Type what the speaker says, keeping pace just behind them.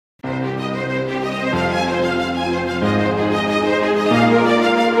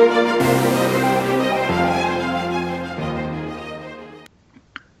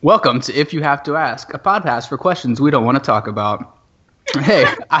Welcome to If You Have to Ask, a podcast for questions we don't want to talk about. Hey,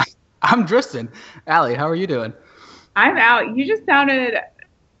 I'm Tristan. Allie, how are you doing? I'm out. You just sounded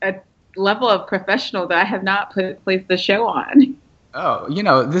a level of professional that I have not placed the show on.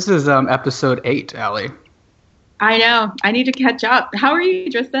 Oh, this is episode 8, Allie. I know. I need to catch up. How are you,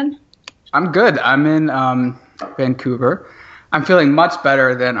 Tristan? I'm good. I'm in Vancouver. I'm feeling much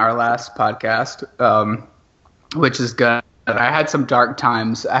better than our last podcast, which is good. I had some dark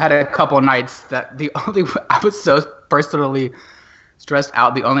times. I had a couple nights that I was so personally stressed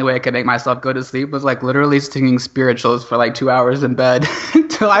out. The only way I could make myself go to sleep was like literally singing spirituals for like 2 hours in bed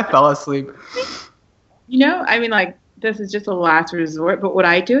until I fell asleep. This is just a last resort, but what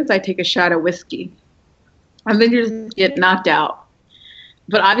I do is I take a shot of whiskey and then you just get knocked out.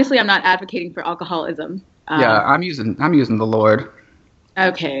 But obviously I'm not advocating for alcoholism. Yeah, I'm using the Lord.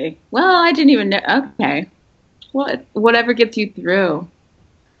 Okay. Well, I didn't even know. Okay. Whatever gets you through.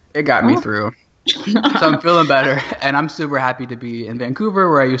 It got me through. So I'm feeling better, and I'm super happy to be in Vancouver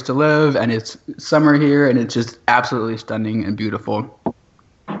where I used to live, and it's summer here, and it's just absolutely stunning and beautiful.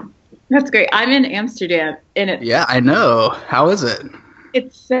 That's great. I'm in Amsterdam, and Yeah, I know. How is it?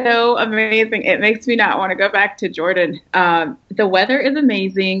 It's so amazing. It makes me not want to go back to Jordan. The weather is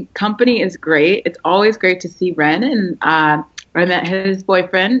amazing. Company is great. It's always great to see Ren, and I met his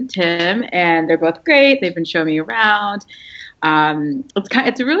boyfriend, Tim, and they're both great. They've been showing me around.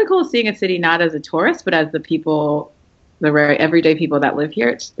 It's really cool seeing a city not as a tourist, but as the people, the everyday people that live here.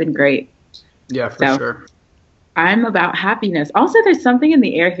 It's been great. Yeah, for sure. I'm about happiness. Also, there's something in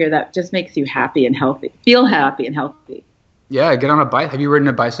the air here that just makes you happy and healthy. Feel happy and healthy. Yeah, get on a bike. Have you ridden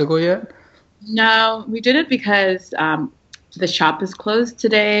a bicycle yet? No, we did it because the shop is closed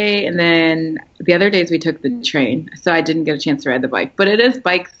today, and then the other days we took the train, so I didn't get a chance to ride the bike. But it is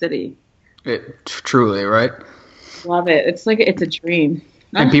Bike City. Truly, right? Love it. It's like it's a dream.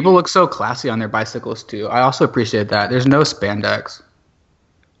 And people look so classy on their bicycles too. I also appreciate that. There's no spandex.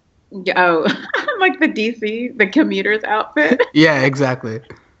 Oh, like the DC, the commuter's outfit. Yeah, exactly.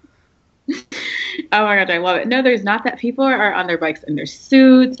 Oh my God, I love it. No, there's not that. People are on their bikes in their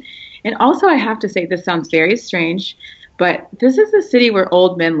suits. And also, I have to say, this sounds very strange, but this is a city where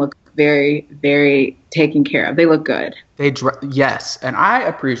old men look very, very taken care of. They look good. Yes, and I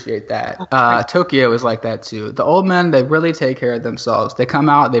appreciate that. Tokyo is like that too. The old men, they really take care of themselves. They come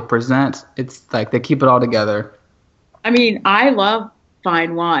out, they present. It's like they keep it all together. I mean, I love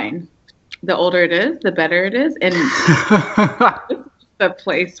fine wine. The older it is, the better it is. And it's the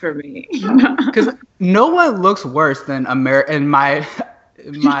place for me. Because no one looks worse than in my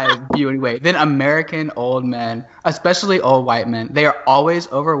view anyway, than American old men, especially old white men. They are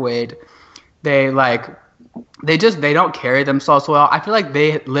always overweight. They don't carry themselves well. I feel like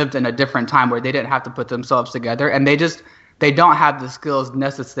they lived in a different time where they didn't have to put themselves together, and they don't have the skills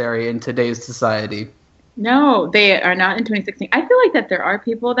necessary in today's society. No, they are not in 2016. I feel like that there are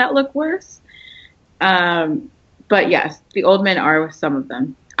people that look worse. But yes, the old men are some of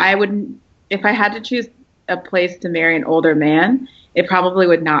them. I wouldn't, if I had to choose a place to marry an older man, it probably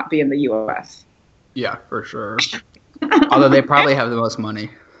would not be in the U.S. Yeah, for sure. Although they probably have the most money.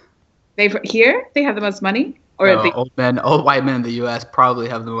 They have the most money? Or old white men in the U.S. probably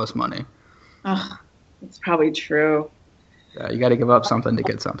have the most money. Oh, that's probably true. Yeah, you got to give up something to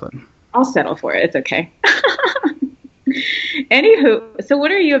get something. I'll settle for it. It's okay. Anywho, so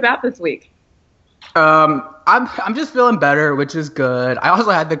what are you about this week? I'm just feeling better, which is good. I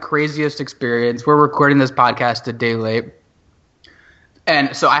also had the craziest experience. We're recording this podcast a day late.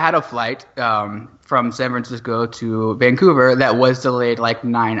 And so I had a flight from San Francisco to Vancouver that was delayed like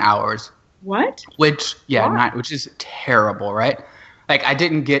 9 hours. What? Which is terrible, right? Like I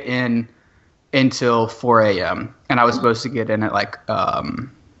didn't get in until 4 a.m. and I was supposed to get in at like I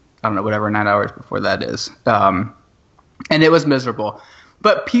don't know, whatever 9 hours before that is. And it was miserable.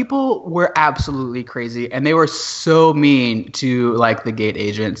 But people were absolutely crazy, and they were so mean to like the gate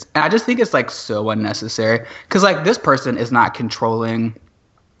agents. And I just think it's like so unnecessary because like this person is not controlling.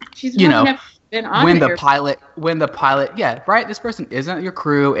 She's never been on when the pilot, yeah, right. This person isn't your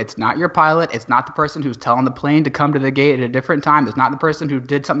crew. It's not your pilot. It's not the person who's telling the plane to come to the gate at a different time. It's not the person who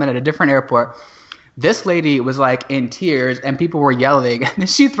did something at a different airport. This lady was like in tears and people were yelling and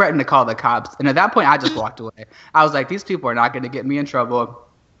she threatened to call the cops. And at that point, I just walked away. I was like, these people are not going to get me in trouble.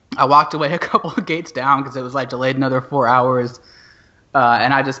 I walked away a couple of gates down because it was like delayed another 4 hours.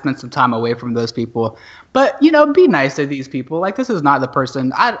 And I just spent some time away from those people. But, you know, be nice to these people. Like, this is not the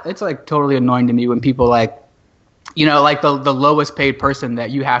person. It's like totally annoying to me when people like, you know, like the lowest paid person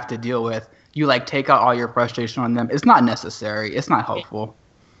that you have to deal with, you like take out all your frustration on them. It's not necessary. It's not helpful.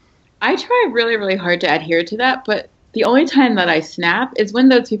 I try really, really hard to adhere to that, but The only time that I snap is when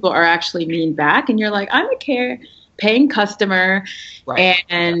those people are actually mean back, and you're like, I'm a paying customer, Right.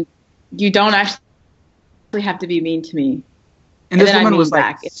 and you don't actually have to be mean to me. And this then I woman mean was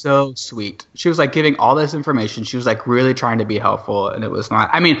like back. so sweet. She was like giving all this information. She was like really trying to be helpful, and it was not.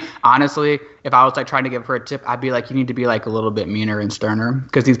 I mean, honestly, if I was like trying to give her a tip, I'd be like, you need to be like a little bit meaner and sterner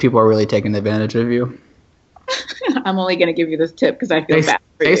because these people are really taking advantage of you. I'm only going to give you this tip because I feel They bad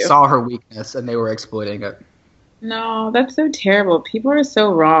for they you. saw her weakness and they were exploiting it. No, that's so terrible. People are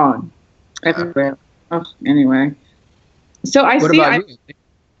so wrong everywhere. Oh, anyway. So I What see. about you?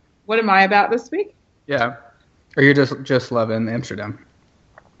 What am I about this week? Yeah, or you're just loving Amsterdam?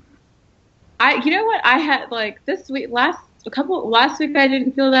 You know what? I had like this week, last week I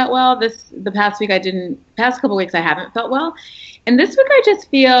didn't feel that well. The past week I didn't. Past couple weeks I haven't felt well, and this week I just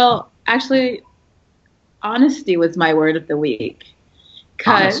feel actually honesty was my word of the week.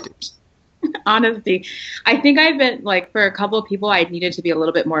 'Cause Honesty. honesty. I think I've been like for a couple of people I needed to be a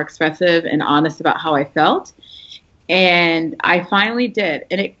little bit more expressive and honest about how I felt. And I finally did.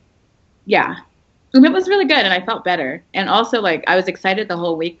 And it was really good and I felt better. And also like I was excited the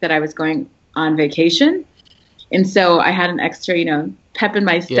whole week that I was going on vacation. And so I had an extra, pep in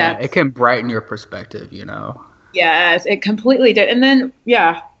my step. Yeah, it can brighten your perspective, you know. Yes, it completely did. And then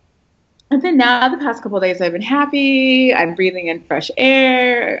and then now the past couple of days I've been happy. I'm breathing in fresh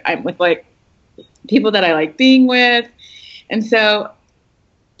air. I'm with like people that I like being with. And so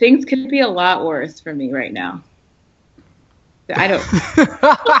things could be a lot worse for me right now. I don't.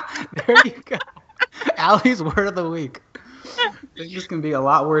 There you go. Allie's word of the week. Things can be a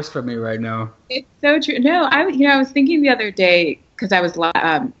lot worse for me right now. It's so true. No, I was thinking the other day because I was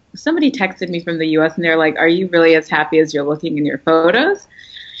somebody texted me from the U.S. and they're like, "Are you really as happy as you're looking in your photos?"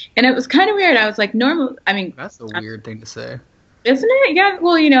 And it was kind of weird. I was like, "Normal." I mean, That's a weird thing to say. isn't it? Yeah.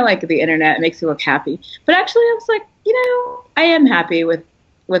 Well, like the internet makes you look happy, but actually, I was like, I am happy with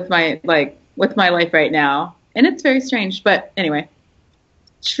my life right now, and it's very strange. But anyway,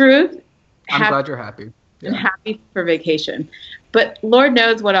 truth. I'm glad you're happy. Yeah. I'm happy for vacation, but Lord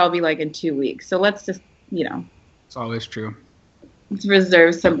knows what I'll be like in 2 weeks. So let's just, It's always true. let's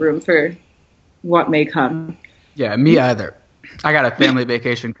reserve some room for what may come. Yeah, me either. I got a family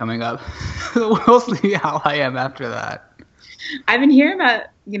vacation coming up. We'll see how I am after that. I've been hearing about,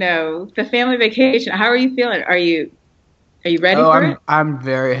 the family vacation. How are you feeling? Are you ready for it? I'm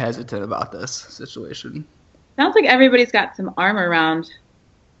very hesitant about this situation. Sounds like everybody's got some arm around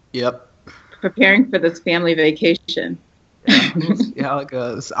Yep. preparing for this family vacation. Yeah, we'll see how it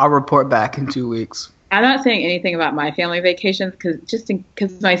goes. I'll report back in 2 weeks. I'm not saying anything about my family vacations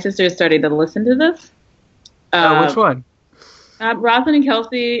because my sister is starting to listen to this. Which one? Rosalind and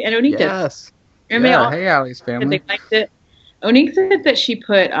Kelsey and Onik. Yes. And Yeah. Hey, Allie's family. they liked it. Onik said that she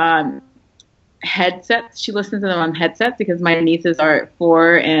put headsets. She listens to them on headsets because my nieces are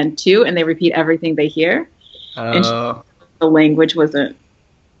 4 and 2, and they repeat everything they hear. And the language wasn't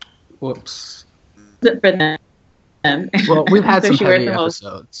Whoops. for them. Well, we've had So some she wears heavy the whole-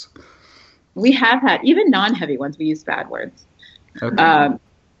 episodes. We have had even non-heavy ones. We use bad words. Okay.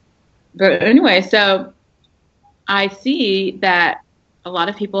 But anyway, so I see that a lot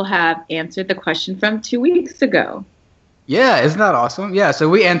of people have answered the question from 2 weeks ago. Yeah, isn't that awesome? Yeah, so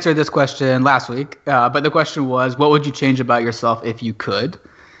we answered this question last week, but the question was, what would you change about yourself if you could?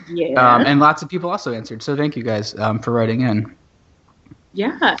 Yeah. And lots of people also answered, so thank you guys for writing in.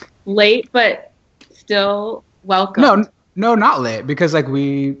 Yeah. Late, but still welcome. No, not late, because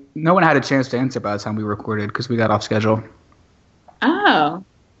no one had a chance to answer by the time we recorded because we got off schedule. Oh,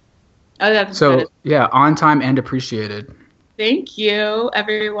 that's So, good. yeah, on time and appreciated. Thank you,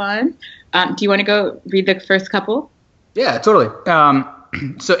 everyone. Do you want to go read the first couple? Yeah, totally.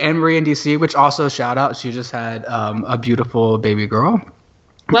 So Anne-Marie in DC, which also shout out, she just had a beautiful baby girl.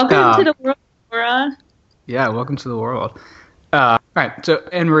 Welcome to the world, Laura. Yeah, welcome to the world. All right, so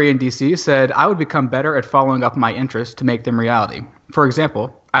Anne-Marie in DC said, I would become better at following up my interests to make them reality. For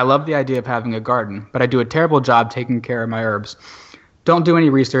example, I love the idea of having a garden, but I do a terrible job taking care of my herbs. Don't do any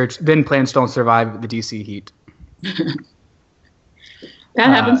research, then plants don't survive the DC heat. That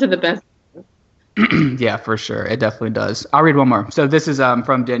happens to the best. Yeah, for sure. It definitely does. I'll read one more. So this is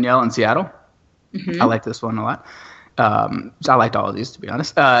from Danielle in Seattle. Mm-hmm. I like this one a lot. I liked all of these, to be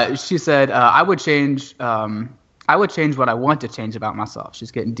honest. She said, I would change what I want to change about myself.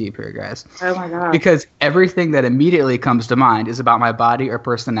 She's getting deep here, guys. Oh, my God. Because everything that immediately comes to mind is about my body or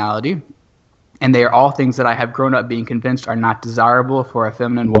personality, and they are all things that I have grown up being convinced are not desirable for a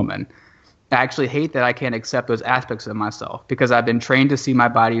feminine woman. I actually hate that I can't accept those aspects of myself because I've been trained to see my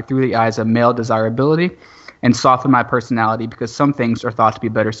body through the eyes of male desirability and soften my personality because some things are thought to be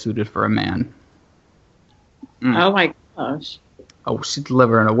better suited for a man. Oh my gosh. Oh, she's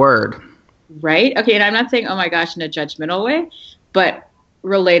delivering a word. Right? Okay, and I'm not saying oh my gosh in a judgmental way, but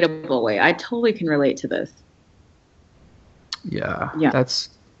relatable way. I totally can relate to this. Yeah. Yeah. That's,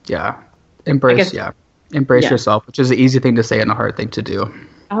 yeah. Embrace yourself, which is an easy thing to say and a hard thing to do.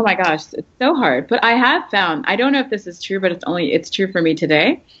 Oh my gosh, it's so hard. But I have found, I don't know if this is true, but it's true for me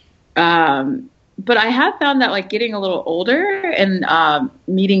today. But I have found that like getting a little older and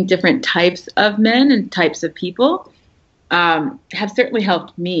meeting different types of men and types of people have certainly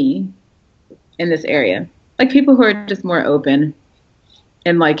helped me in this area. Like people who are just more open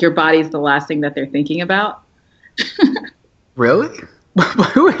and like your body's the last thing that they're thinking about. Really?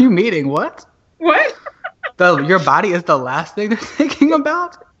 Who are you meeting? What? What? Your body is the last thing they're thinking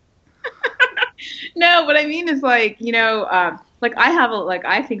about? No, what I mean is like, like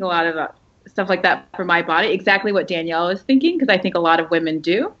I think a lot of stuff like that for my body, exactly what Danielle is thinking, because I think a lot of women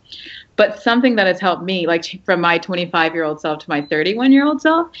do. But something that has helped me, like from my 25-year-old self to my 31-year-old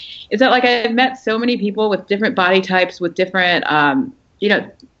self, is that like I've met so many people with different body types, with different,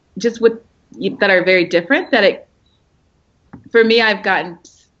 just with that are very different that it, for me, I've gotten,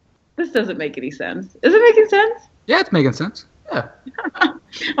 this doesn't make any sense. Is it making sense? Yeah, it's making sense. Yeah. Oh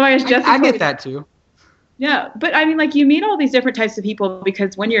my gosh, Jessica. I get that too. Yeah, but I mean, like you meet all these different types of people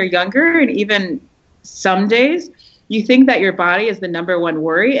because when you're younger and even some days, you think that your body is the number one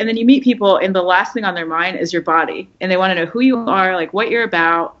worry. And then you meet people and the last thing on their mind is your body. And they want to know who you are, like what you're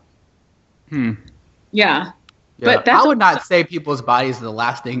about. Yeah. But I would not say people's bodies are the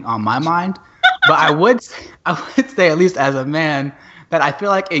last thing on my mind. But I would say, at least as a man, that I feel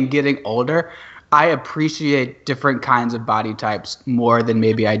like in getting older, I appreciate different kinds of body types more than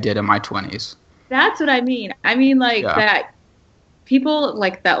maybe I did in my 20s. That's what I mean. I mean, like that people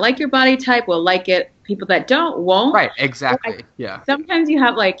like that, like your body type will like it. People that don't won't. Right. Exactly. Yeah. Sometimes you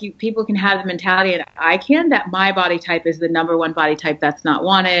have people can have the mentality, and I can, that my body type is the number one body type that's not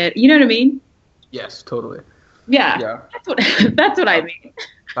wanted. You know what I mean? Yes, totally. Yeah. That's what I mean.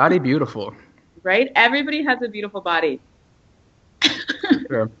 Body beautiful. Right? Everybody has a beautiful body.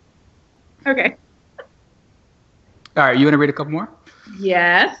 Sure. Okay. All right. You want to read a couple more?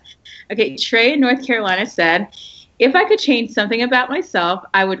 Yes. Okay. Trey in North Carolina said, if I could change something about myself,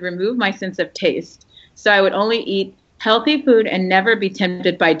 I would remove my sense of taste. So I would only eat healthy food and never be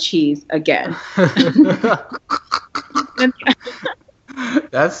tempted by cheese again.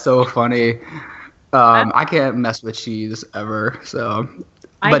 That's so funny. I can't mess with cheese ever. So,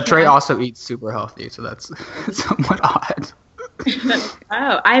 but Trey also eats super healthy, so that's somewhat odd.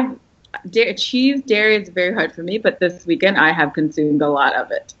 Cheese, dairy is very hard for me, but this weekend I have consumed a lot of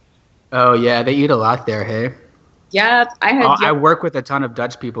it. Oh yeah, they eat a lot there, hey? Yeah, I work with a ton of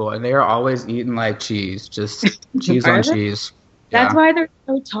Dutch people, and they are always eating like cheese, just cheese on cheese. That's why they're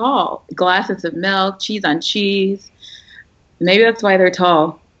so tall. Glasses of milk, cheese on cheese. Maybe that's why they're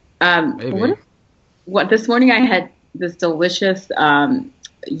tall. Maybe. What this morning I had this delicious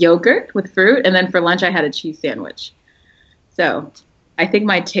yogurt with fruit, and then for lunch I had a cheese sandwich. So I think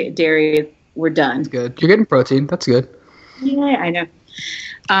my dairy, we're done. That's good. You're getting protein. That's good. Yeah, I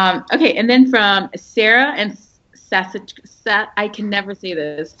know. Okay, and then from Sarah and I can never say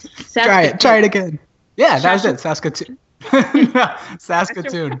this. Try it again. Yeah, that was it. Saskatoon.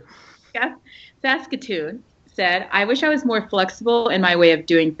 Saskatoon. Saskatoon said, I wish I was more flexible in my way of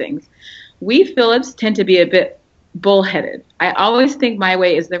doing things. We Phillips tend to be a bit bullheaded. I always think my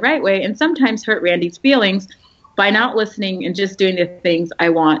way is the right way and sometimes hurt Randy's feelings by not listening and just doing the things I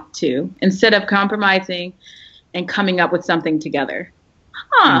want to instead of compromising and coming up with something together.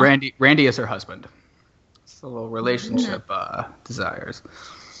 Huh. Randy is her husband. It's a little relationship desires.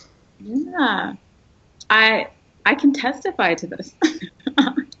 Yeah. I can testify to this.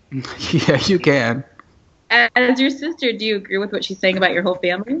 Yeah, you can. As your sister, do you agree with what she's saying about your whole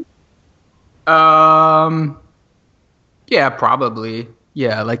family? Yeah, probably.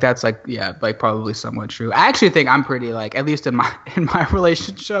 Yeah, like that's like probably somewhat true. I actually think I'm pretty at least in my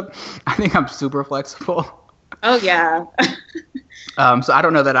relationship, I think I'm super flexible. Oh yeah. So I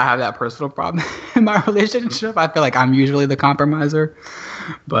don't know that I have that personal problem in my relationship. I feel like I'm usually the compromiser,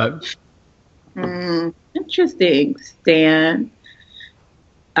 but interesting, Stan.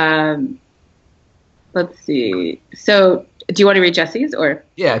 Let's see. So, do you want to read Jesse's or?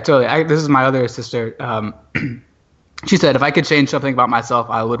 Yeah, totally. This is my other sister. She said, if I could change something about myself,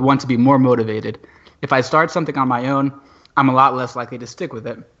 I would want to be more motivated. If I start something on my own, I'm a lot less likely to stick with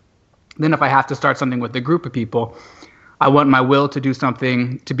it. Then if I have to start something with a group of people, I want my will to do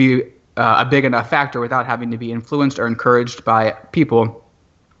something to be a big enough factor without having to be influenced or encouraged by people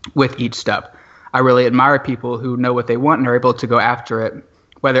with each step. I really admire people who know what they want and are able to go after it,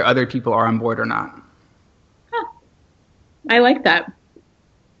 whether other people are on board or not. I like that.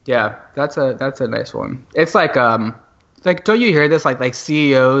 Yeah, that's a nice one. It's like don't you hear this like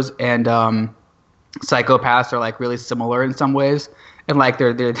CEOs and psychopaths are like really similar in some ways, and like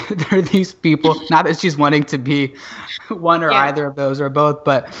they're these people. Not that she's wanting to be one or Yeah. either of those or both,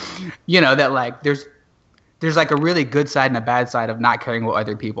 but that like there's like a really good side and a bad side of not caring what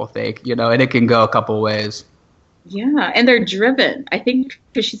other people think, and it can go a couple ways. Yeah, and they're driven. I think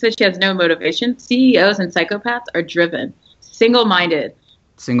because she said she has no motivation. CEOs and psychopaths are driven, single-minded.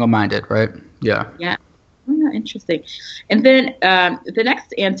 Single-minded, right? Yeah. Yeah. Oh, yeah, interesting. And then the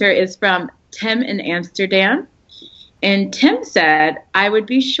next answer is from Tim in Amsterdam. And Tim said, I would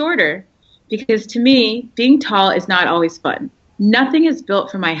be shorter because to me, being tall is not always fun. Nothing is built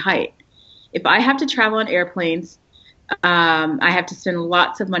for my height. If I have to travel on airplanes, I have to spend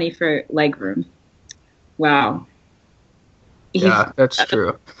lots of money for leg room. Wow. Yeah, that's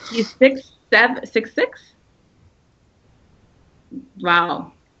true. He's 6'6".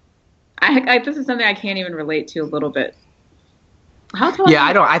 Wow. This is something I can't even relate to a little bit. How tall? Yeah,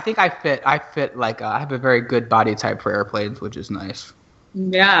 I don't. I think I fit like I have a very good body type for airplanes, which is nice.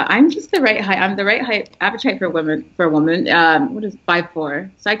 Yeah, I'm just the right height. I'm the right height, average height for women. For a woman, what is 5'4"?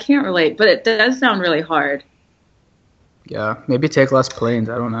 So I can't relate, but it does sound really hard. Yeah, maybe take less planes.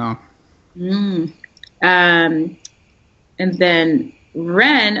 I don't know. Mm. And then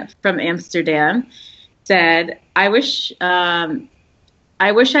Ren from Amsterdam said, I wish I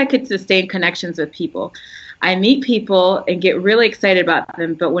could sustain connections with people. I meet people and get really excited about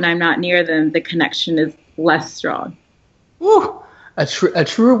them, but when I'm not near them, the connection is less strong. Woo! A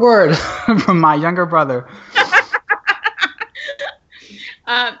true word from my younger brother.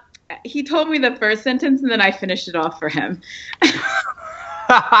 He told me the first sentence, and then I finished it off for him.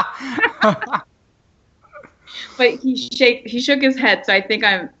 But he shook his head, so I think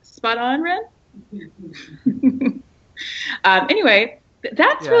I'm spot on, Ren. Anyway,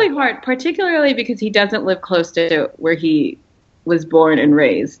 that's really hard, particularly because he doesn't live close to where he was born and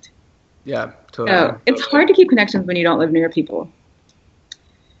raised. Yeah, totally. So it's hard to keep connections when you don't live near people.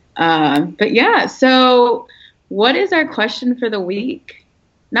 But yeah, so what is our question for the week?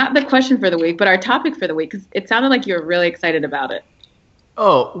 Not the question for the week, but our topic for the week, because it sounded like you were really excited about it.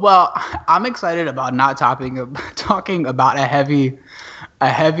 Oh, well, I'm excited about not talking about a heavy,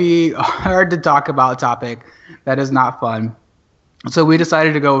 hard to talk about topic that is not fun. So we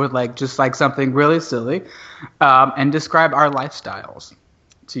decided to go with just something really silly, and describe our lifestyles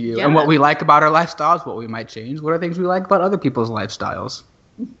to you, and what we like about our lifestyles, what we might change, what are things we like about other people's lifestyles.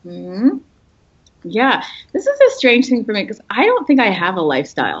 Mm-hmm. Yeah, this is a strange thing for me because I don't think I have a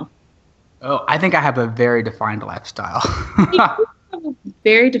lifestyle. Oh, I think I have a very defined lifestyle.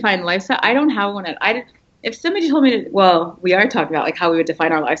 Very defined lifestyle. I don't have one. If somebody told me we are talking about how we would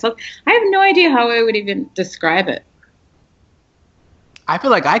define our lifestyle. I have no idea how I would even describe it. I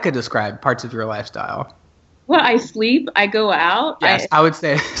feel like I could describe parts of your lifestyle. Well, I sleep. I go out. Yes, I would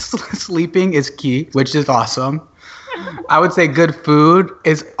say sleeping is key, which is awesome. I would say good food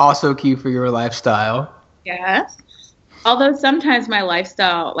is also key for your lifestyle. Yes. Although sometimes my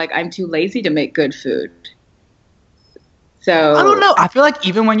lifestyle, I'm too lazy to make good food. So I don't know. I feel like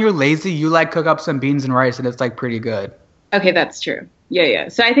even when you're lazy, you cook up some beans and rice, and it's pretty good. Okay, that's true. Yeah.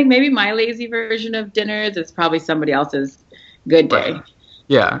 So I think maybe my lazy version of dinners is probably somebody else's good day. Right.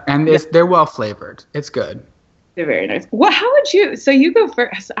 Yeah, and they're well flavored. It's good. They're very nice. Well, how would you? So you go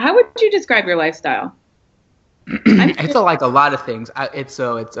first. How would you describe your lifestyle? It's a lot of things.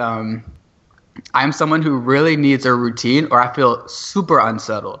 I'm someone who really needs a routine, or I feel super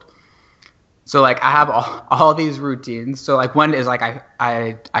unsettled. So I have all these routines. So one is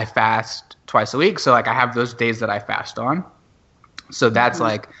I fast twice a week. So I have those days that I fast on. So that's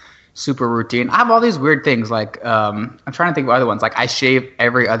super routine. I have all these weird things. I'm trying to think of other ones. I shave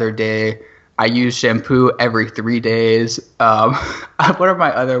every other day. I use shampoo every 3 days. What are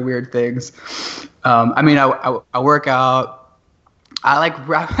my other weird things? I work out.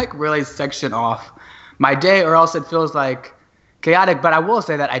 I really section off my day, or else it feels chaotic. But I will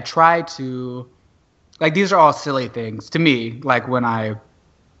say that I try to, these are all silly things to me. When I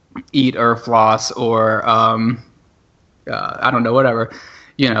eat or floss or I don't know, whatever.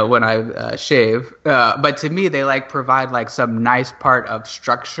 When I shave. But to me, they provide some nice part of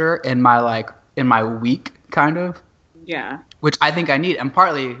structure in my week, kind of. Yeah. Which I think I need. And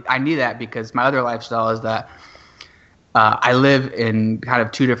partly I need that because my other lifestyle is that I live in kind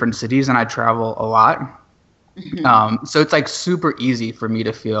of 2 different cities and I travel a lot. Mm-hmm. So it's super easy for me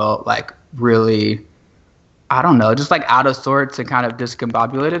to feel really, I don't know, just out of sorts and kind of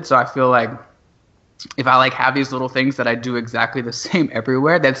discombobulated. So I feel if I have these little things that I do exactly the same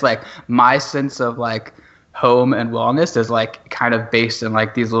everywhere, that's my sense of home and wellness is like kind of based in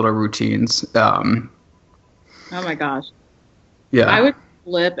like these little routines. Oh my gosh. Yeah. I would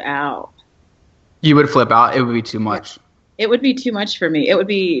flip out. You would flip out. It would be too much. It would be too much for me. It would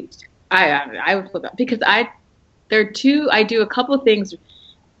be, I would flip out because I do a couple of things,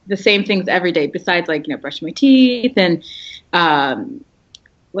 the same things every day besides like, brushing my teeth and,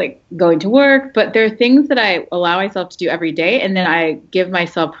 like going to work, but there are things that I allow myself to do every day, and then I give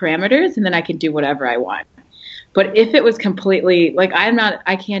myself parameters, and then I can do whatever I want. But if it was completely like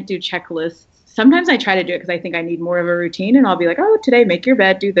I can't do checklists. Sometimes I try to do it because I think I need more of a routine, and I'll be like, oh, today make your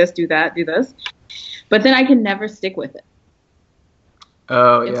bed, do this, do that, do this. But then I can never stick with it.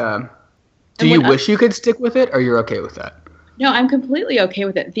 Oh, yeah. Do you wish you could stick with it, or you're okay with that? No, I'm completely okay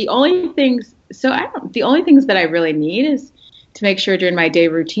with it. The only things that I really need is to make sure during my day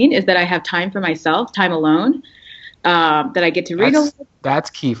routine is that I have time for myself, time alone, that I get to read. That's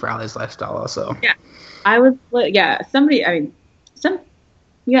key for Allie's lifestyle also. Yeah. I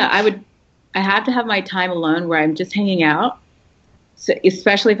have to have my time alone where I'm just hanging out. So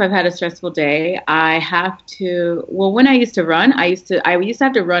especially if I've had a stressful day, I have to, when I used to run, I used to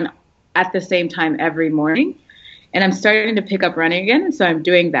have to run at the same time every morning, and I'm starting to pick up running again. And so I'm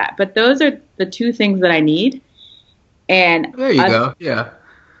doing that. But those are the two things that I need. And there you go. Yeah.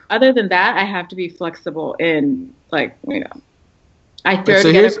 Other than that, I have to be flexible in I throw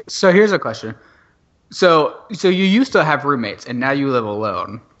So here's a question. So you used to have roommates and now you live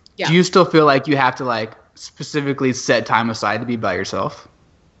alone. Yeah. Do you still feel like you have to like specifically set time aside to be by yourself?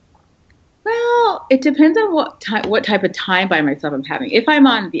 Well, it depends on what type of time by myself I'm having. If I'm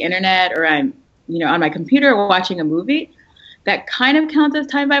on the internet or I'm, on my computer or watching a movie, that kind of counts as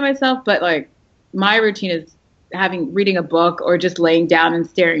time by myself. But like my routine is reading a book or just laying down and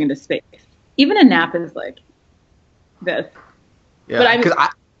staring into space. Even a nap is like this. Yeah, because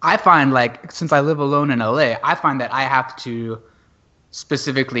I find like since I live alone in LA, I find that I have to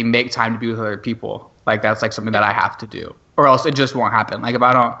specifically make time to be with other people. Like that's like something that I have to do, or else it just won't happen. Like if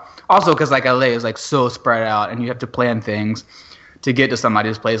I don't, also because like LA is like so spread out, and you have to plan things to get to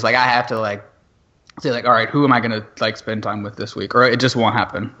somebody's place. Like I have to like say like, all right, who am I gonna like spend time with this week, or it just won't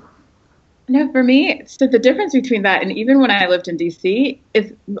happen. No, for me, so the difference between that and even when I lived in DC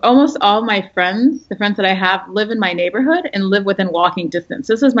is almost all my friends, the friends that I have, live in my neighborhood and live within walking distance.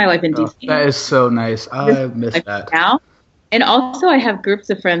 This is my life in DC. That is so nice. I miss that. Now. And also I have groups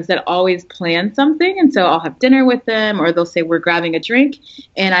of friends that always plan something. And so I'll have dinner with them, or they'll say we're grabbing a drink.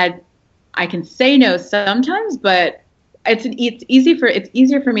 And I can say no sometimes, but it's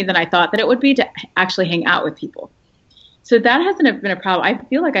easier for me than I thought that it would be to actually hang out with people. So that hasn't been a problem. I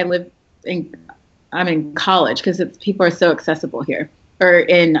feel like I'm in college because people are so accessible here, or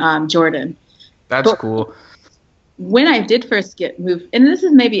in Jordan. That's cool. When I did first move, and this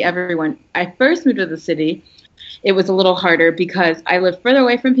is maybe everyone, I first moved to the city, it was a little harder because I lived further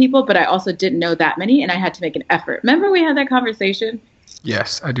away from people, but I also didn't know that many, and I had to make an effort. Remember we had that conversation?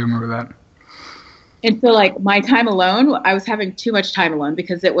 Yes, I do remember that. And so like my time alone, I was having too much time alone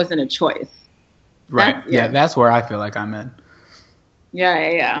because it wasn't a choice. Right. Yeah, that's where I feel like I'm in.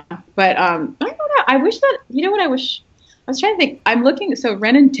 Yeah. But I don't know. I wish that, what I wish, I was trying to think. I'm looking, so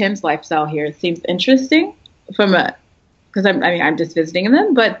Ren and Tim's lifestyle here seems interesting because I'm just visiting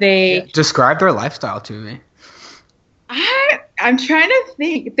them, but they describe their lifestyle to me. I'm trying to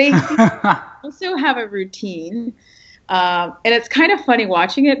think. They also have a routine, and it's kind of funny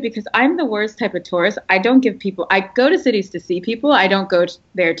watching it because I'm the worst type of tourist. I go to cities to see people. I don't go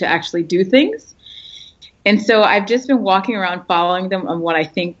there to actually do things. And so I've just been walking around following them on what I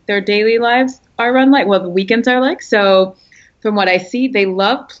think their daily lives are run like, the weekends are like. So from what I see, they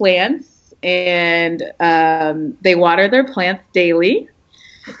love plants, and they water their plants daily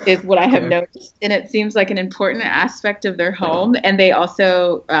is what I have noticed. And it seems like an important aspect of their home. And they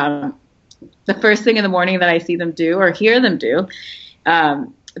also, the first thing in the morning that I see them do or hear them do,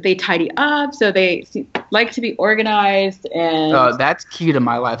 they tidy up. So they like to be organized. And that's key to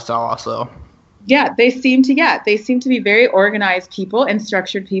my lifestyle also. Yeah, they seem to be very organized people and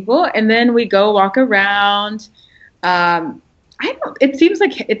structured people. And then we go walk around. It appears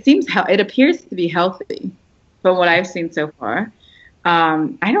to be healthy from what I've seen so far.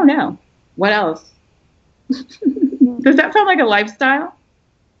 I don't know. What else? Does that sound like a lifestyle?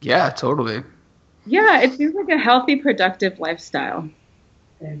 Yeah, totally. Yeah, it seems like a healthy, productive lifestyle.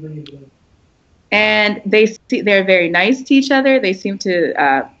 And they're very nice to each other. They seem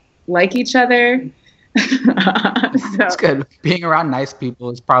to like each other. That's good. Being around nice people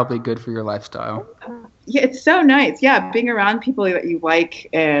is probably good for your lifestyle. Yeah, it's so nice. Yeah, being around people that you like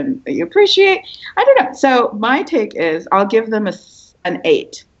and that you appreciate. I don't know. So my take is I'll give them an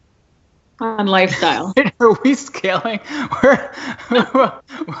 8. on lifestyle. Are we scaling? We're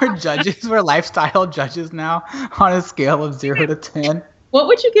judges. We're lifestyle judges now on a scale of 0 to 10. What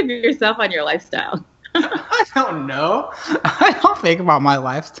would you give yourself on your lifestyle? I don't know. I don't think about my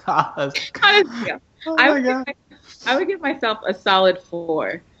lifestyle as. Honestly, Oh I my would God. I would give myself a solid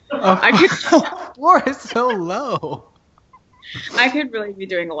 4. Oh, 4 is so low. I could really be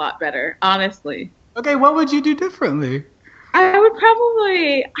doing a lot better, honestly. Okay, what would you do differently? I would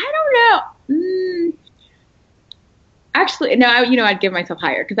probably, I don't know. Actually, no, I'd give myself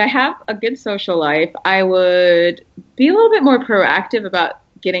higher because I have a good social life. I would be a little bit more proactive about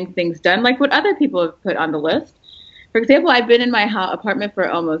getting things done, like what other people have put on the list. For example, I've been in my apartment for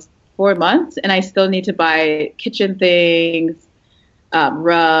almost 4 months, and I still need to buy kitchen things,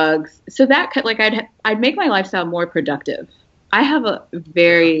 rugs. So that could, like, I'd make my lifestyle more productive. I have a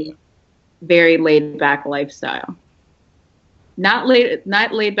very, very laid back lifestyle. Not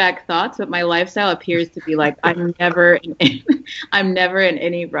laid back thoughts, but my lifestyle appears to be like I'm never in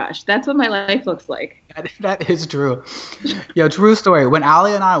any rush. That's what my life looks like. That is true. Yo, true story. When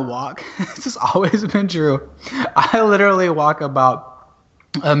Allie and I walk, this has always been true. I literally walk about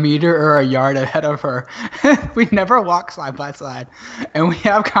a meter or a yard ahead of her. We never walk side by side, and we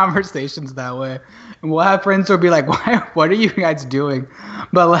have conversations that way. And we'll have friends who'll be like, what are you guys doing?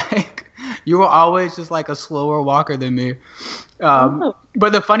 But like, you were always just like a slower walker than me. But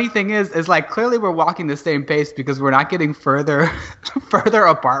the funny thing is like, clearly we're walking the same pace because we're not getting further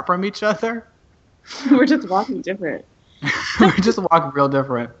apart from each other. We're just walking different. We just walk real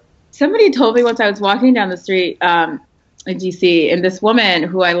different. Somebody told me once I was walking down the street in DC, and this woman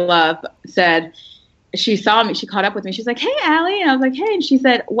who I love said, she saw me, she caught up with me. She's like, "Hey, Allie." And I was like, "Hey." And she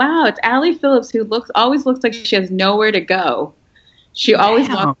said, "Wow, it's Allie Phillips who always looks like she has nowhere to go. She always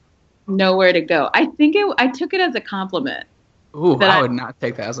walks nowhere to go." I took it as a compliment. Ooh, I would not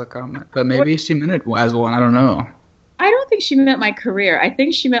take that as a compliment. But maybe she meant it as one. I don't know. I don't think she meant my career. I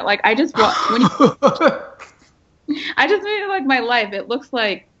think she meant like I just mean like my life. It looks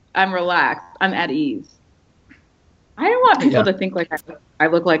like I'm relaxed. I'm at ease. I don't want people to think like I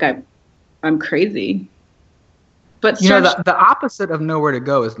look like I'm crazy. But the opposite of nowhere to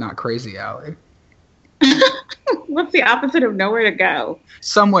go is not crazy, Allie. What's the opposite of nowhere to go?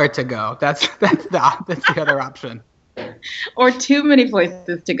 Somewhere to go. That's the other option. Or too many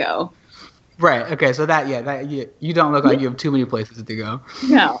places to go. Right. Okay. So you don't look like you have too many places to go.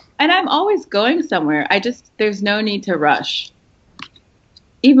 No. And I'm always going somewhere. There's no need to rush.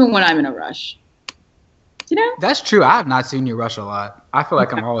 Even when I'm in a rush. You know? That's true. I have not seen you rush a lot. I feel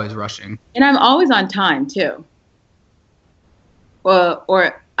like I'm always rushing. And I'm always on time too.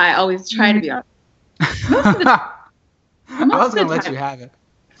 Or I always try to be on time. I was going to let you have it.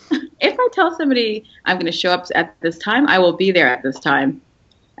 If I tell somebody I'm going to show up at this time, I will be there at this time,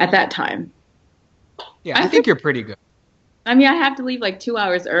 at that time. Yeah, I think you're pretty good. I mean, I have to leave like 2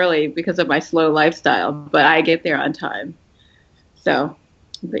 hours early because of my slow lifestyle, but I get there on time. So,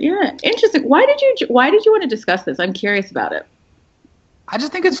 but yeah, interesting. Why did you want to discuss this? I'm curious about it. I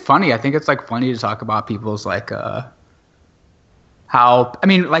just think it's funny. I think it's like funny to talk about people's like how, I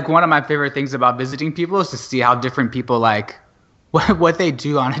mean, like one of my favorite things about visiting people is to see how different people like what they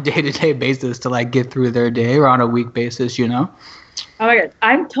do on a day-to-day basis to like get through their day or on a week basis, you know? Oh my God.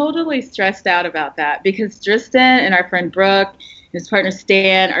 I'm totally stressed out about that because Tristan and our friend Brooke and his partner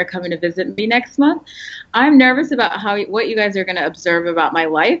Stan are coming to visit me next month. I'm nervous about what you guys are going to observe about my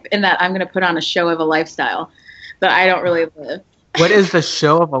life and that I'm going to put on a show of a lifestyle that I don't really live. What is the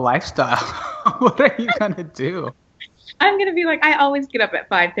show of a lifestyle? What are you going to do? I'm going to be like, I always get up at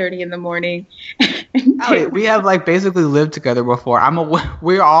 5:30 in the morning. Allie, we have like basically lived together before.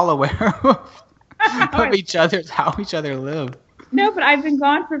 We're all aware of each other's, how each other live. No, but I've been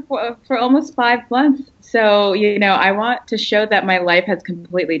gone for almost 5 months. So, you know, I want to show that my life has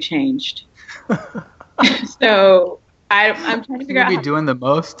completely changed. So I'm trying to figure out. You'll be doing the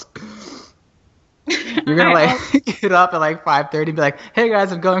most. You're going to like get up at like 5:30 and be like, "Hey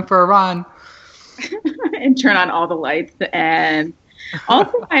guys, I'm going for a run." And turn on all the lights. And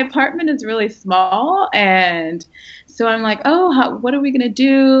also my apartment is really small. And so I'm like, what are we going to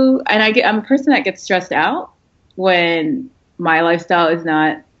do? And I'm a person that gets stressed out when my lifestyle is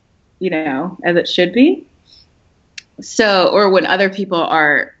not, you know, as it should be. So, or when other people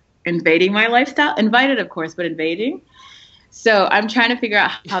are invading my lifestyle, invited, of course, but invading. So I'm trying to figure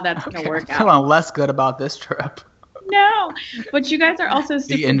out how that's going to work out. I'm less good about this trip. No, but you guys are also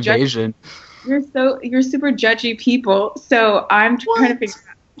super the invasion. You're super judgy people. So I'm trying to figure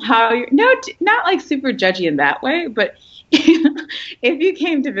out how you're, not like super judgy in that way, but if you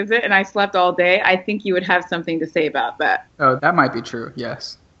came to visit and I slept all day, I think you would have something to say about that. Oh, that might be true.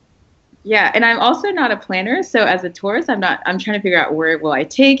 Yes. Yeah, and I'm also not a planner, so as a tourist, I'm trying to figure out where will I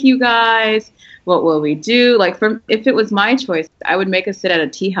take you guys? What will we do? Like from if it was my choice, I would make us sit at a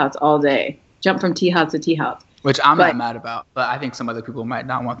tea house all day. Jump from tea house to tea house. Which I'm not But mad about, but I think some other people might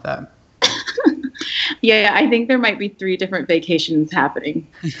not want that. yeah, I think there might be three different vacations happening.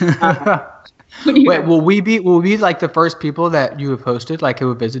 Wait, will we be like the first people that you have hosted, like who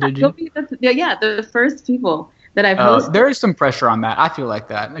have visited You'll you? be the first people that I've hosted. There is some pressure on that. I feel like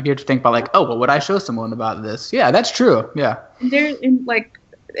that. Like you have to think about like, oh, well, would I show someone about this? Yeah, that's true. Yeah. There in like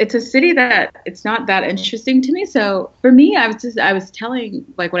it's a city that it's not that interesting to me. So for me, I was telling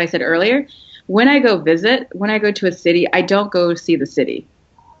like what I said earlier. When I go visit, when I go to a city, I don't go see the city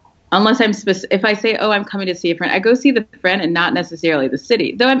unless if I say, oh, I'm coming to see a friend, I go see the friend and not necessarily the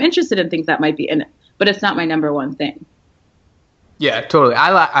city. Though I'm interested in things that might be in it, but it's not my number one thing. Yeah, totally.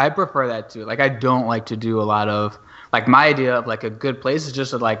 I prefer that too. Like I don't like to do a lot of like my idea of like a good place is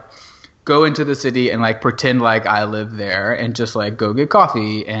just to like go into the city and like pretend like I live there and just like go get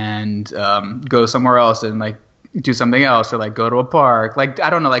coffee and go somewhere else and like do something else or like go to a park. Like I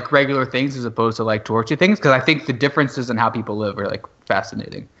don't know, like regular things as opposed to like touristy things because I think the differences in how people live are like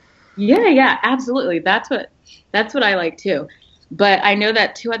fascinating. Yeah, absolutely. That's what I like too. But I know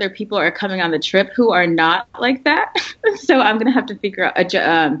that two other people are coming on the trip who are not like that. So I'm going to have to figure out,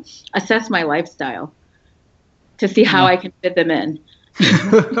 assess my lifestyle to see how I can fit them in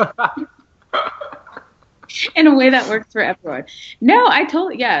in a way that works for everyone. No, I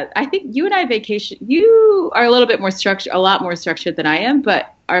think you and I vacation. You are a little bit more structured, a lot more structured than I am,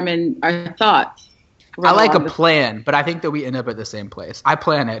 but our thoughts. I like a plan, but I think that we end up at the same place. I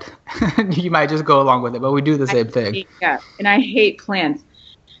plan it. You might just go along with it, but we do the same thing. Yeah, and I hate plans.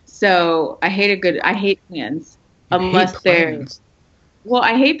 So I hate plans unless they're. Well,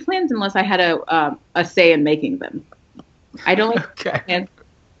 I hate plans unless I had a say in making them. I don't like plans.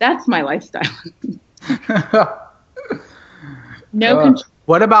 That's my lifestyle. No control.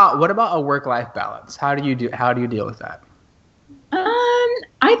 What about a work-life balance? How do you deal with that?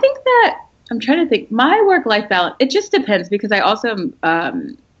 I think that I'm trying to think. My work-life balance, it just depends because I also, for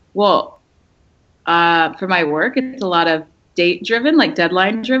my work, it's a lot of date-driven, like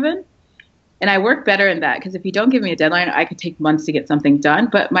deadline-driven. And I work better in that because if you don't give me a deadline, I could take months to get something done.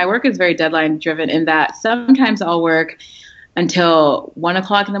 But my work is very deadline-driven in that sometimes I'll work until 1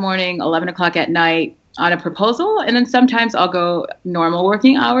 o'clock in the morning, 11 o'clock at night on a proposal. And then sometimes I'll go normal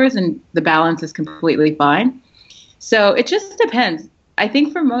working hours and the balance is completely fine. So it just depends. I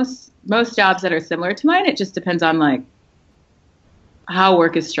think for most jobs that are similar to mine, it just depends on like how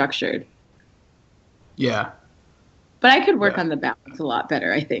work is structured. Yeah. But I could work on the balance a lot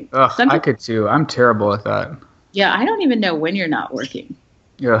better, I think. I could too. I'm terrible at that. Yeah, I don't even know when you're not working.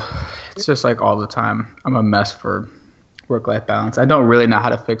 Yeah, it's just like all the time. I'm a mess for work-life balance. I don't really know how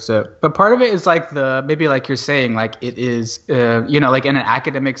to fix it. But part of it is like maybe like you're saying, like it is, like in an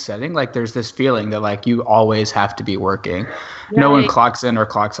academic setting, like there's this feeling that like you always have to be working. Yeah, no one clocks in or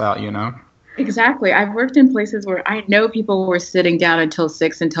clocks out, Exactly. I've worked in places where I know people were sitting down until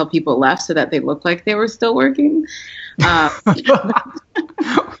 6 until people left so that they looked like they were still working. And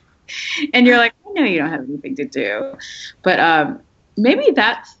you're like, I know you don't have anything to do. But maybe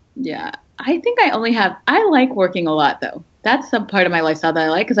I think I like working a lot though. That's some part of my lifestyle that I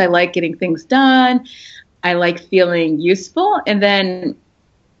like because I like getting things done. I like feeling useful. And then,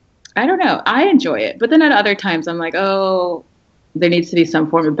 I don't know, I enjoy it. But then at other times I'm like, oh, there needs to be some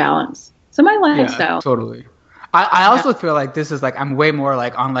form of balance. So my lifestyle. Yeah, totally. I also feel like this is like I'm way more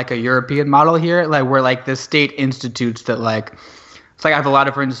like on like a European model here, like where like the state institutes that like it's like I have a lot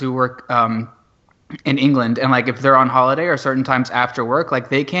of friends who work in England and like if they're on holiday or certain times after work, like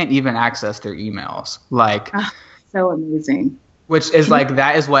they can't even access their emails. Like so amazing. Which is like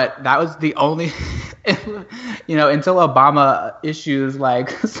that was the only until Obama issues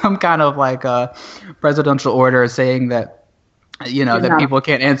like some kind of like a presidential order saying that that people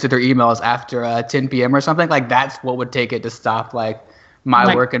can't answer their emails after 10 p.m. or something. Like that's what would take it to stop like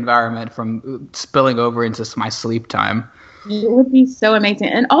my work environment from spilling over into my sleep time. It would be so amazing.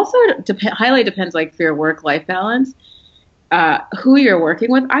 And also highly depends like for your work-life balance, who you're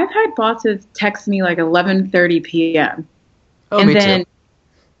working with. I've had bosses text me like 11:30 p.m. Oh, and me too.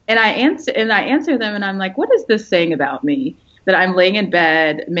 And I answer them and I'm like, what is this saying about me? That I'm laying in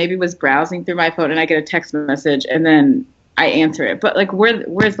bed, maybe was browsing through my phone and I get a text message and then I answer it, but like,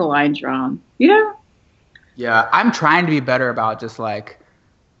 where's the line drawn? Yeah, I'm trying to be better about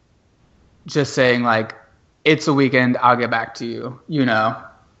just saying like, it's a weekend, I'll get back to you.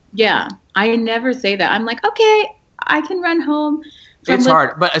 Yeah, I never say that. I'm like, okay, I can run home. It's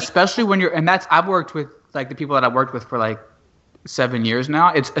hard, but especially when I've worked with like the people that I've worked with for like 7 years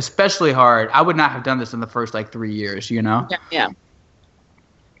now, it's especially hard. I would not have done this in the first like 3 years, you know? Yeah.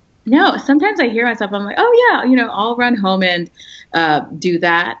 No, sometimes I hear myself, I'm like, oh yeah, I'll run home and do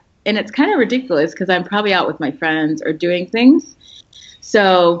that. And it's kind of ridiculous because I'm probably out with my friends or doing things.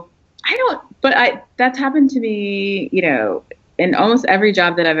 So that's happened to me, in almost every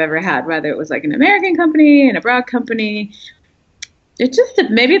job that I've ever had, whether it was like an American company, an abroad company.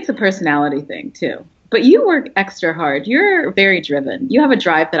 Maybe it's a personality thing too. But you work extra hard. You're very driven. You have a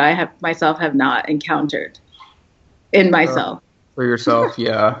drive that I have not encountered in myself. For yourself,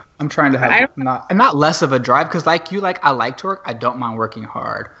 yeah. I'm trying to have not less of a drive because like you, like I like to work. I don't mind working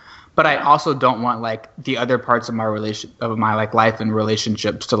hard, but I also don't want like the other parts of my like life and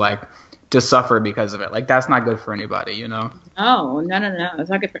relationships to suffer because of it. Like that's not good for anybody, you know. Oh no, it's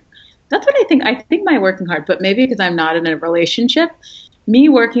not good for. That's what I think. I think my working hard, but maybe because I'm not in a relationship, me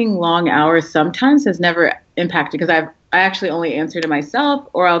working long hours sometimes has never impacted because I actually only answer to myself,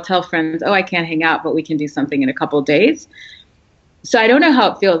 or I'll tell friends, oh, I can't hang out, but we can do something in a couple of days. So I don't know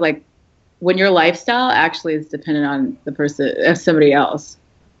how it feels like when your lifestyle actually is dependent on the person, somebody else.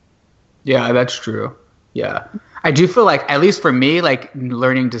 Yeah, that's true. Yeah. I do feel like, at least for me, like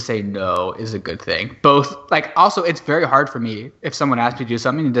learning to say no is a good thing. Both, like, also it's very hard for me if someone asks me to do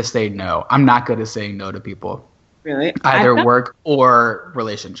something and just say no. I'm not good at saying no to people. Really? Either work or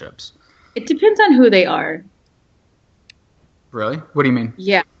relationships. It depends on who they are. Really? What do you mean?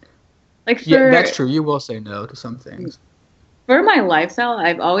 Yeah. Yeah, that's true. You will say no to some things. For my lifestyle,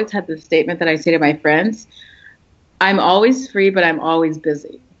 I've always had this statement that I say to my friends, I'm always free, but I'm always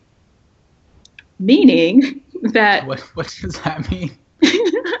busy. Meaning that... What does that mean?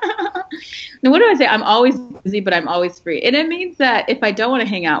 Now, what do I say? I'm always busy, but I'm always free. And it means that if I don't want to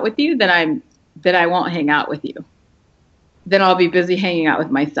hang out with you, then I won't hang out with you. Then I'll be busy hanging out with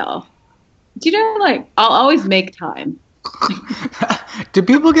myself. Do you know, like, I'll always make time. Do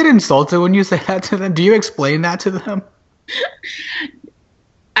people get insulted when you say that to them? Do you explain that to them?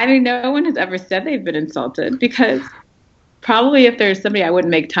 I mean, no one has ever said they've been insulted because probably if there's somebody I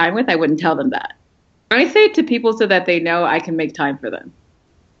wouldn't make time with, I wouldn't tell them that. I say it to people so that they know I can make time for them.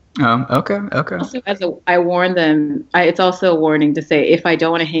 Okay. Also, I warn them. It's also a warning to say if I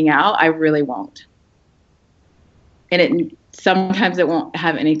don't want to hang out, I really won't. And sometimes it won't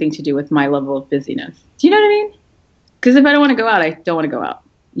have anything to do with my level of busyness. Do you know what I mean? Because if I don't want to go out, I don't want to go out.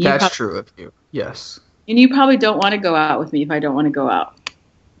 That's true of you. Yes. And you probably don't want to go out with me if I don't want to go out.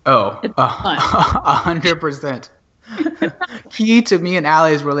 Oh, 100%. Key to me and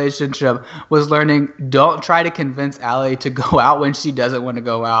Allie's relationship was learning, don't try to convince Allie to go out when she doesn't want to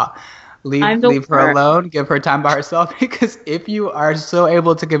go out. Leave her alone, give her time by herself, because if you are so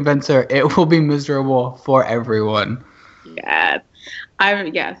able to convince her, it will be miserable for everyone. Yes,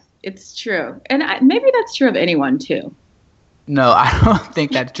 it's true. And maybe that's true of anyone too. No, I don't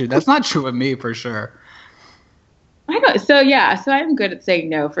think that's true. That's not true of me for sure. I know. So I'm good at saying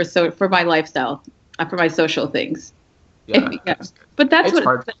no for my lifestyle, for my social things. Yeah. But that's it's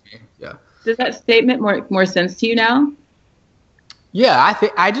hard for me. Yeah. Does that statement more sense to you now? Yeah, I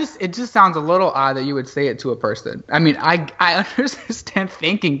think it just sounds a little odd that you would say it to a person. I mean, I understand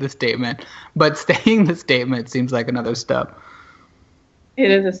thinking the statement, but saying the statement seems like another step. It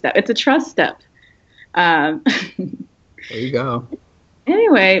is a step. It's a trust step. There you go.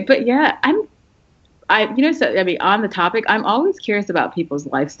 Anyway, but yeah, on the topic, I'm always curious about people's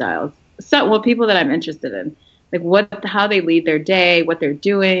lifestyles. People that I'm interested in, like how they lead their day, what they're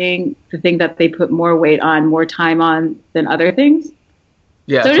doing, the thing that they put more weight on, more time on than other things.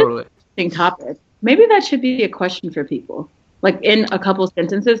 Yeah, totally. Interesting topic. Maybe that should be a question for people. Like in a couple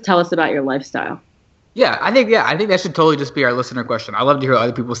sentences, tell us about your lifestyle. Yeah, I think that should totally just be our listener question. I love to hear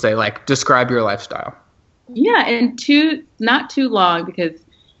other people say, like, describe your lifestyle. Yeah, and not too long because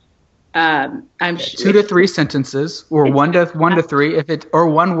I'm 2 to 3 sentences, or one to 3 if it, or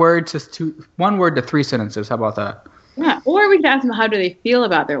one word to 3 sentences. How about that? Yeah, or we could ask them how do they feel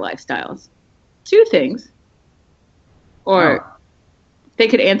about their lifestyles. 2 things, or they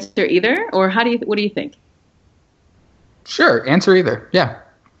could answer either. Or what do you think? Sure, answer either. Yeah.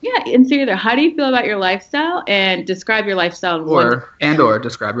 Yeah, answer either. How do you feel about your lifestyle, and describe your lifestyle. Or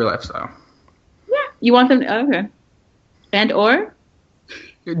describe your lifestyle. Yeah, you want them. Okay. And or.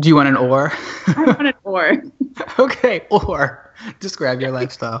 Do you want an or? I want an or. Okay, or describe your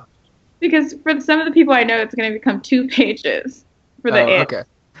lifestyle. Because for some of the people I know, it's going to become 2 pages for the end. Okay.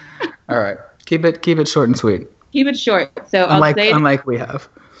 All right. Keep it short and sweet. Keep it short. So unlike we have.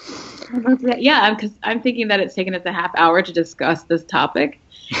 Yeah, because I'm thinking that it's taken us a half hour to discuss this topic.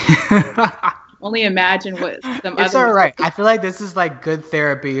 Only imagine what some. It's all right. I feel like this is like good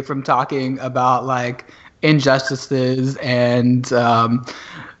therapy from talking about like injustices and our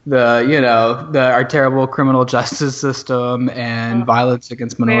terrible criminal justice system and violence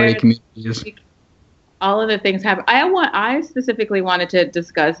against minority communities. All of the things happen. I specifically wanted to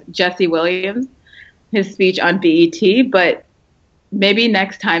discuss Jesse Williams, his speech on BET, but maybe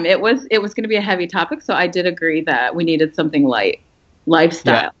next time. It was going to be a heavy topic, so I did agree that we needed something light,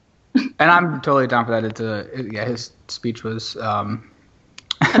 lifestyle. Yeah. And I'm totally down for that. His speech was. I'm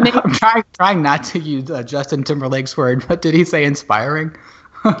trying not to use Justin Timberlake's word, but did he say inspiring?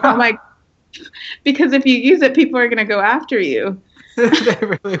 Oh my! Because if you use it, people are going to go after you. They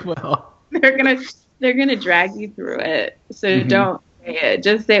really will. They're gonna drag you through it. So don't say it.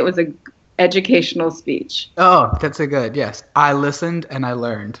 Just say it was a educational speech. Oh, that's a good. Yes, I listened and I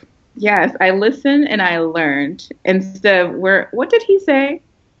learned. Yes, I listened and I learned. Instead of what did he say?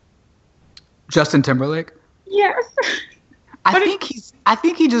 Justin Timberlake. Yes. I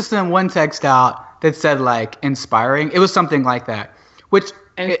think he just sent one text out that said like inspiring. It was something like that, which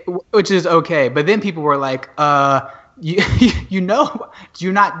is okay. But then people were like, did you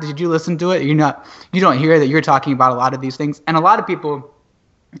listen to it? You don't hear that you're talking about a lot of these things, and a lot of people,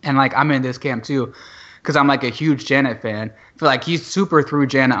 and like I'm in this camp too, because I'm like a huge Janet fan. I feel like he's super threw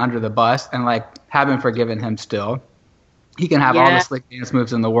Janet under the bus, and like haven't forgiven him still. He can have all the slick dance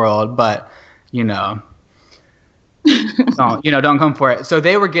moves in the world, but don't come for it. So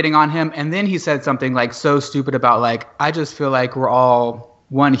they were getting on him, and then he said something like so stupid about like, I just feel like we're all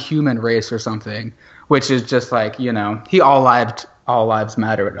one human race or something, which is just like, all lives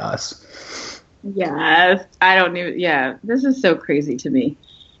matter to us. Yes. This is so crazy to me.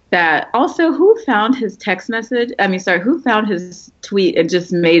 That also, who found his text message? Who found his tweet and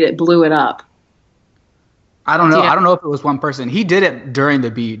just blew it up? I don't know. I don't know if it was one person. He did it during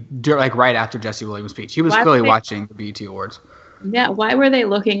like right after Jesse Williams' speech. He was clearly watching the BET Awards. Yeah. Why were they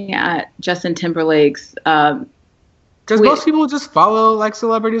looking at Justin Timberlake's? Because most people just follow like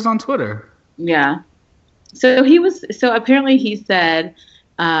celebrities on Twitter. Yeah. So apparently he said,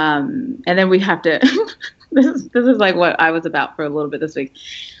 and then we have to. this is like what I was about for a little bit this week.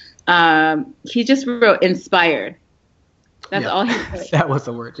 He just wrote inspired. That's all he said. That was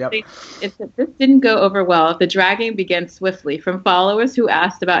the word. Yep. It said, this didn't go over well. The dragging began swiftly from followers who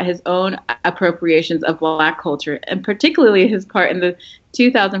asked about his own appropriations of Black culture, and particularly his part in the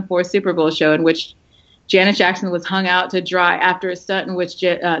 2004 Super Bowl show in which Janet Jackson was hung out to dry after a stunt in which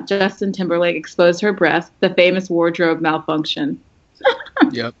Justin Timberlake exposed her breast, the famous wardrobe malfunction.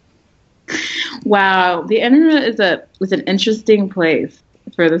 Yep. Wow. The internet is an interesting place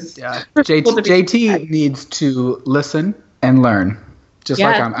for this. Yeah. JT needs to listen and learn, just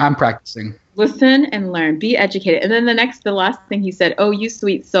like I'm practicing. Listen and learn. Be educated. And then the last thing he said, oh, you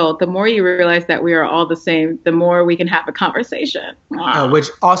sweet soul, the more you realize that we are all the same, the more we can have a conversation. Wow. Which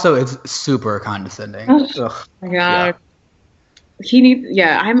also is super condescending. Oh, my God.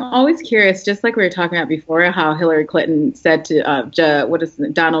 Yeah. I'm always curious, just like we were talking about before, how Hillary Clinton said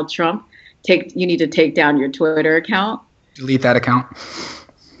to Donald Trump, you need to take down your Twitter account. Delete that account.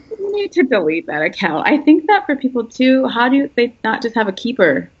 You need to delete that account. I think that for people too, how do they not just have a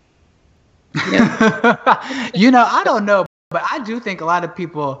keeper? I don't know, but I do think a lot of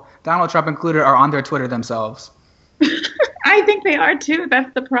people, Donald Trump included, are on their Twitter themselves. I think they are too.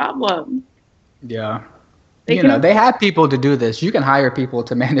 That's the problem. Yeah. They have people to do this. You can hire people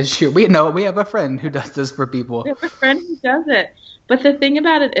to manage you. We have a friend who does this for people. We have a friend who does it. But the thing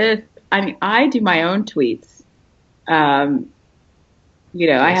about it is, I do my own tweets. I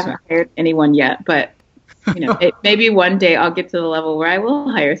haven't hired anyone yet, but maybe one day I'll get to the level where I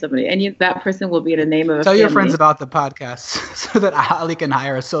will hire somebody, and that person will be the name of a Tell family. Your friends about the podcast so that Ali can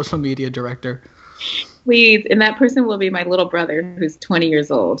hire a social media director. Please, and that person will be my little brother who's 20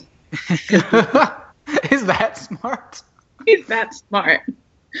 years old. Is that smart? He's that smart.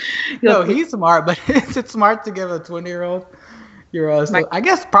 No, he's smart, but is it smart to give a 20-year-old? I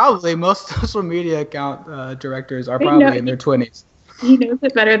guess probably most social media account directors are probably in their 20s. He knows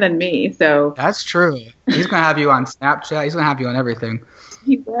it better than me, so. That's true. He's going to have you on Snapchat. He's going to have you on everything.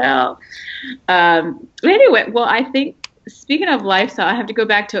 He will. Anyway, well, I think, speaking of lifestyle, I have to go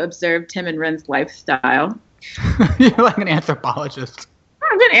back to observe Tim and Ren's lifestyle. You're like an anthropologist.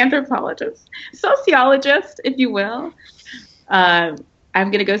 I'm an anthropologist. Sociologist, if you will. I'm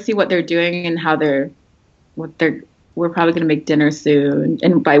going to go see what they're doing and we're probably going to make dinner soon.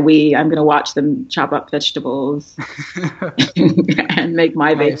 And by I'm going to watch them chop up vegetables and make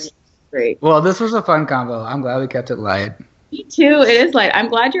my baby great. Well, this was a fun convo. I'm glad we kept it light. Me too. It is light. I'm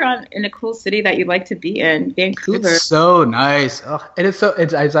glad you're in a cool city that you'd like to be in, Vancouver. It's so nice.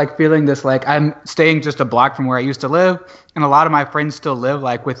 It's like feeling this, like I'm staying just a block from where I used to live. And a lot of my friends still live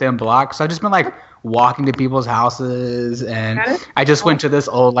like within blocks. So I've just been like walking to people's houses, and I just cool. went to this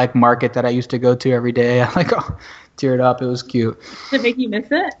old like market that I used to go to every day. I like teared up. It was cute. Did it make you miss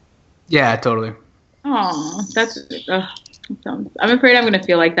it? Yeah, totally. Oh, I'm afraid I'm going to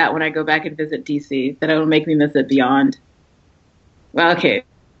feel like that when I go back and visit DC. That it'll make me miss it beyond. Well, okay.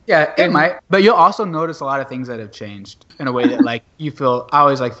 Yeah, it might, but you'll also notice a lot of things that have changed in a way that like you feel. I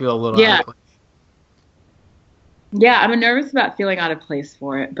always like feel a little. Yeah. Out of place. Yeah, I'm nervous about feeling out of place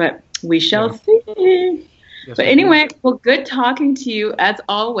for it, but we shall see. Yes, But anyway, well, good talking to you as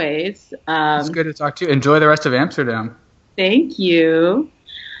always. It's good to talk to you. Enjoy the rest of Amsterdam. Thank you.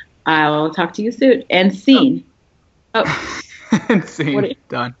 I will talk to you soon. And scene. Oh. And scene.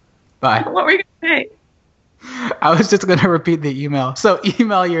 Done. Bye. What were you going to say? I was just going to repeat the email. So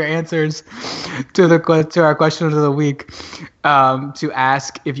email your answers to our question of the week to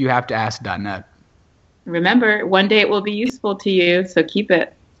ask if you have to ask.net. Remember, one day it will be useful to you, so keep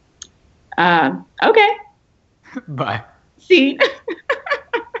it. Okay. Bye. See.